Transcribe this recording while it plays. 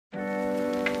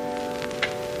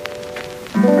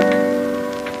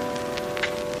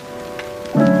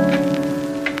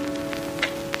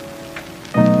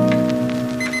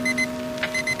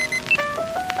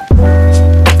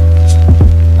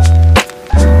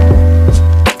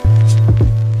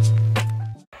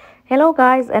Hello,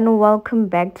 guys, and welcome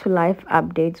back to Life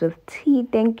Updates with T.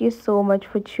 Thank you so much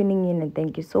for tuning in and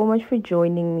thank you so much for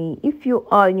joining me. If you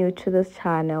are new to this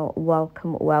channel,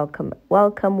 welcome, welcome,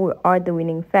 welcome. We are the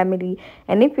winning family.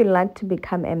 And if you'd like to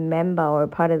become a member or a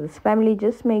part of this family,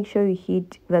 just make sure you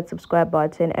hit that subscribe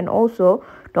button and also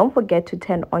don't forget to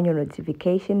turn on your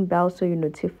notification bell so you're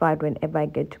notified whenever I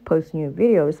get to post new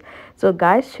videos. So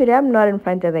guys, today I'm not in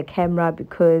front of the camera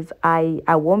because I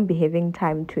won't be having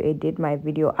time to edit my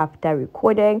video after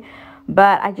recording,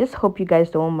 but I just hope you guys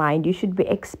don't mind. You should be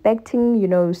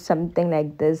expecting, something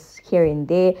like this here and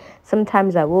there.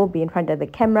 Sometimes I will be in front of the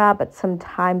camera, but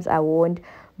sometimes I won't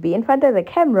be in front of the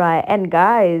camera. And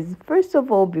guys, first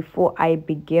of all, before I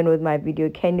begin with my video,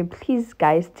 can you please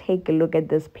guys take a look at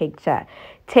this picture?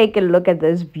 Take a look at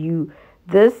this view.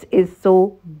 This is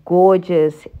so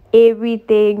gorgeous.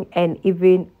 Everything and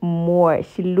even more.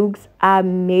 She looks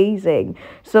amazing.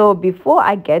 So before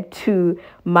I get to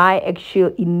my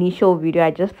actual initial video,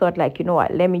 I just thought, like, you know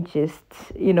what, let me just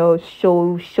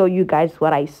show you guys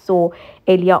what I saw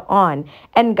earlier on.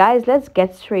 And guys, let's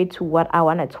get straight to what I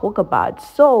want to talk about.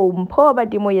 So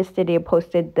Mpho yesterday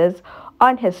posted this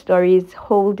on his stories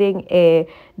holding a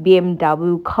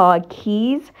BMW car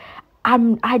keys.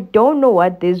 I don't know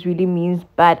what this really means,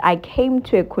 but I came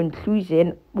to a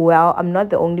conclusion. Well, I'm not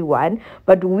the only one,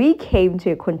 but we came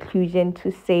to a conclusion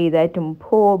to say that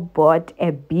Mpho bought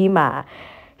a Beamer.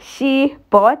 She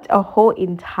bought a whole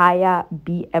entire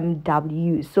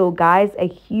BMW. So guys, a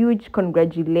huge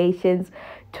congratulations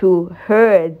to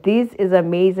her. This is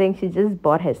amazing. She just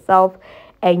bought herself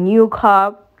a new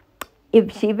car.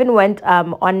 If she even went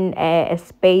on a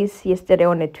space yesterday,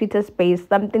 on a Twitter space,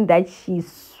 something that she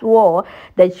swore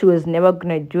that she was never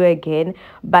gonna do again,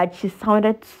 but she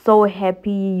sounded so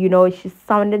happy, she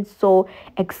sounded so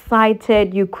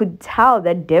excited. You could tell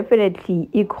that definitely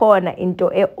ikona into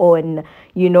it on,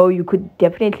 you could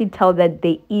definitely tell that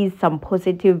there is some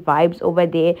positive vibes over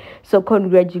there. So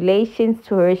congratulations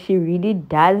to her. She really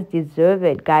does deserve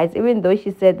it, guys, even though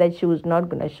she said that she was not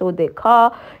gonna show the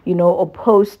car, or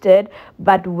post it.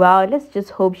 But well, let's just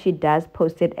hope she does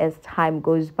post it as time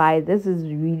goes by. This is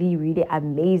really, really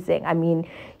amazing. I mean,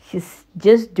 she's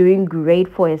just doing great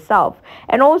for herself.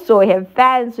 And also her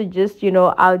fans are just,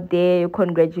 out there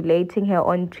congratulating her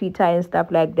on Twitter and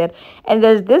stuff like that. And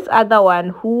there's this other one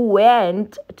who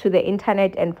went to the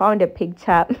internet and found a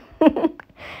picture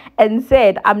and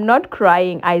said, "I'm not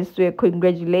crying, I swear.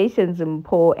 Congratulations,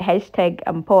 Mpho. Hashtag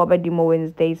Mpho Abadimo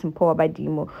Wednesdays, Mpho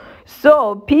Abadimo."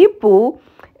 So people,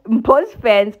 Mpho's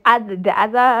fans, the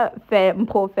other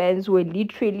Mpho fans were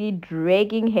literally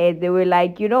dragging her. They were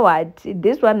like, you know what,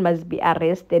 this one must be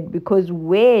arrested, because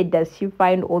where does she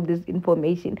find all this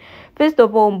information? First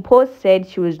of all, Mpho said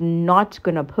she was not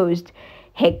gonna post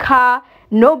her car.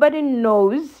 Nobody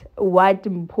knows what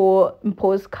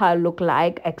Mpho's car looked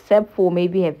like except for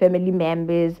maybe her family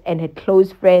members and her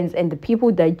close friends and the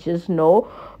people that just know.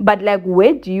 But like,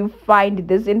 where do you find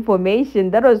this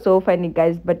information? That was so funny,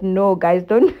 guys. But no, guys,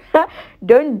 don't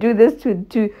don't do this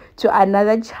to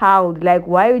another child. Like,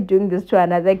 why are you doing this to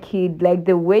another kid? Like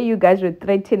the way you guys were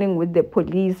threatening with the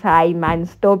police. Hi man,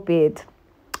 stop it.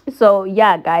 So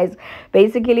yeah, guys,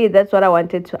 basically that's what I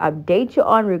wanted to update you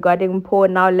on regarding Mpho.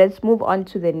 Now let's move on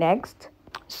to the next.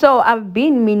 So I've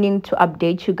been meaning to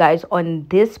update you guys on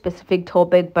this specific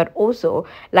topic, but also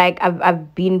like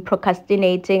I've been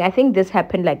procrastinating. I think this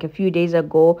happened like a few days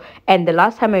ago, and the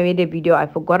last time I made a video I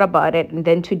forgot about it, and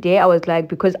then today I was like,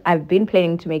 because I've been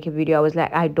planning to make a video, I was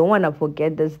like, I don't want to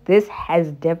forget this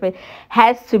has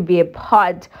to be a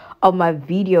part of my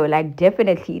video. Like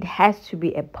definitely it has to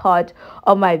be a part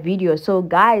of my video. So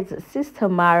guys, Sis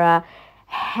Tamara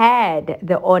had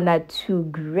the honor to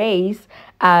grace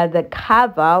the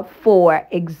cover for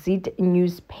Exit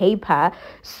newspaper.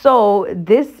 So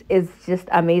this is just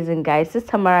amazing, guys. Sis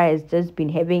Tamara has just been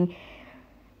having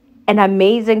an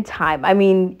amazing time. I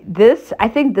mean, I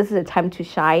think this is a time to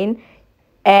shine.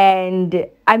 And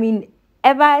I mean,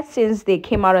 ever since they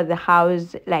came out of the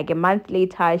house, like a month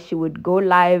later, she would go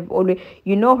live. Always,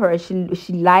 her,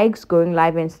 she likes going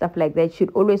live and stuff like that. She'd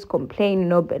always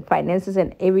complain, about finances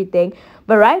and everything.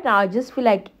 But right now I just feel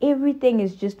like everything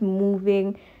is just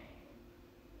moving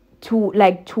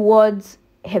towards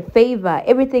her favor.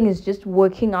 Everything is just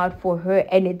working out for her,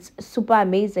 and it's super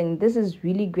amazing. This is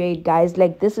really great, guys.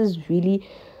 Like, this is really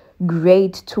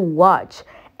great to watch.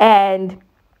 And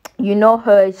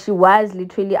her, she was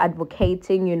literally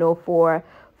advocating, for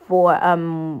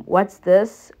what's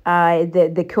this,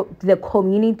 the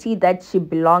community that she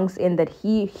belongs in, that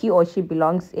he or she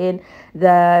belongs in,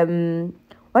 the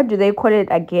what do they call it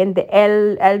again, the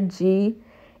LG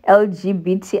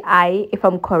LGBTI, if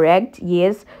I'm correct.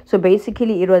 Yes. So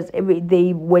basically, it was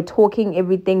they were talking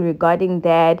everything regarding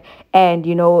that, and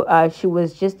she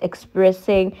was just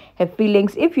expressing her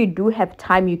feelings. If you do have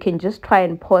time, you can just try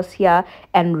and pause here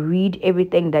and read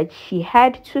everything that she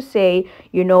had to say.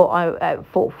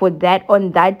 For that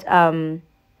on that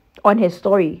on his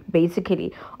story,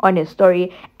 basically on his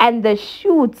story. And the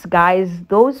shoots, guys,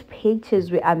 those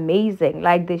pictures were amazing.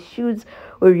 Like, the shoots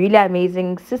were really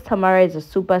amazing. Sis Tamara is a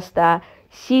superstar.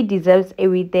 She deserves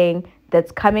everything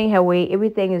that's coming her way.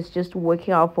 Everything is just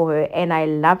working out for her, and I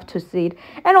love to see it.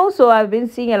 And also, I've been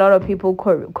seeing a lot of people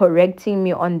correcting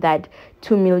me on that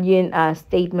 2 million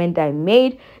statement I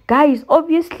made. Guys,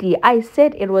 obviously I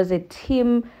said it was a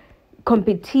team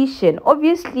competition.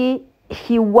 Obviously,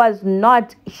 she was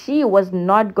not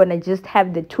gonna just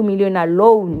have the 2 million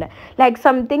alone. Like,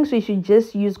 some things we should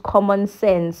just use common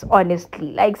sense,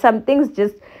 honestly. Like, some things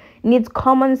just needs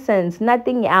common sense,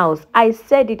 nothing else. I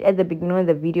said it at the beginning of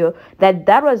the video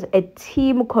that was a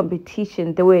team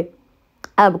competition. They were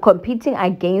competing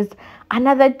against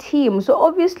another team. So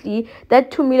obviously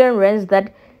that 2 million rands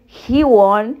that he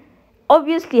won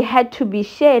obviously had to be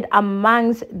shared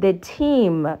amongst the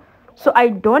team. So I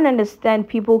don't understand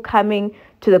people coming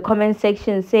to the comment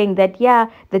section saying that,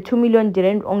 yeah, the 2 million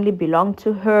didn't only belong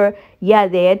to her. Yeah,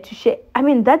 they had to share. I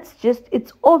mean, that's just,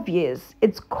 it's obvious.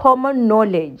 It's common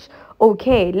knowledge.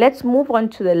 Okay, let's move on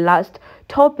to the last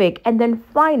topic. And then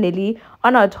finally,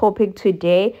 on our topic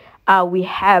today, we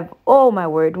have, oh my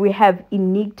word, we have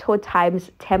Inecto times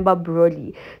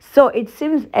Thembabroly. So it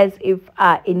seems as if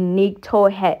Inecto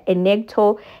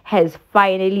has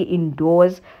finally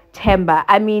endorsed Themba.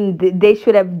 I mean, they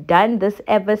should have done this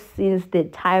ever since the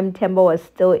time Themba was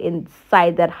still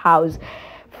inside that house.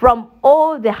 From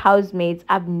all the housemates,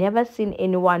 I've never seen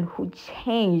anyone who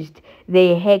changed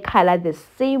their hair color the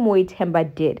same way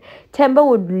Themba did. Themba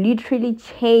would literally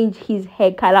change his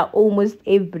hair color almost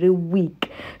every week.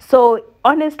 So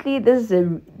honestly, this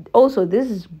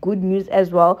is good news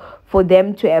as well for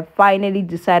them to have finally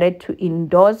decided to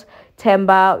endorse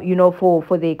Themba,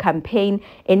 for the campaign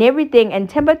and everything. And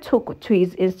Themba took to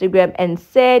his Instagram and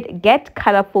said, "Get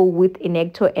colorful with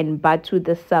Inecto and Batu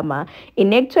this summer.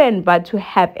 Inecto and Batu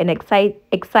have an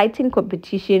exciting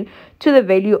competition to the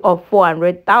value of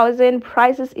 400,000.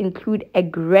 Prizes include a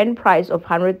grand prize of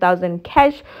 100,000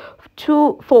 cash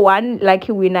for one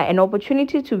lucky winner, an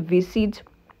opportunity to visit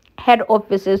head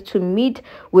offices to meet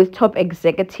with top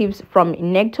executives from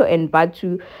Inecto and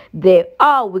Batu. There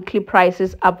are weekly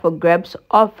prizes up for grabs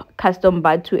of custom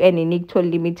Batu and Inecto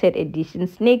limited edition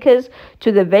sneakers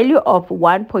to the value of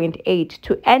 1.8.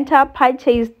 To enter,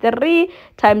 purchase 3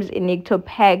 times Inecto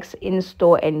packs in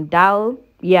store and dial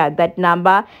that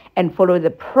number and follow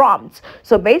the prompts.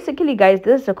 So basically, guys,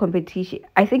 this is a competition.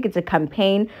 I think it's a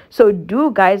campaign. So do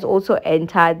guys also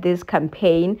enter this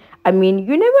campaign. I mean,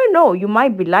 you never know, you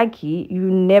might be lucky. You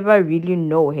never really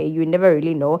know. Hey, you never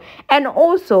really know. And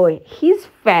also, his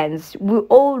fans, we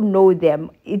all know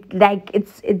them. It's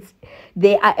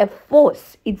they are a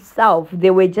force itself.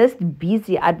 They were just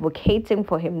busy advocating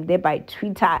for him there by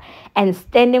Twitter and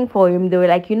standing for him. They were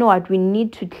like, you know what, we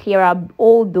need to clear up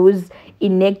all those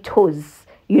Inectos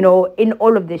in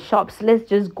all of the shops. Let's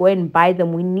just go and buy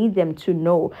them. We need them to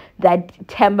know that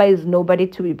Themba is nobody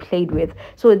to be played with.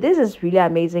 So this is really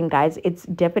amazing, guys. It's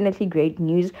definitely great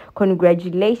news.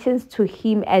 Congratulations to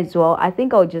him as well. I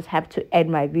think I'll just have to end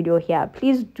my video here.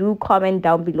 Please do comment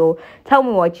down below. Tell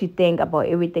me what you think about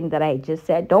everything that I just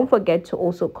said. Don't forget to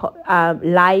also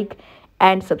like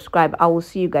and subscribe. I will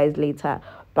see you guys later.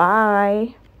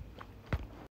 Bye.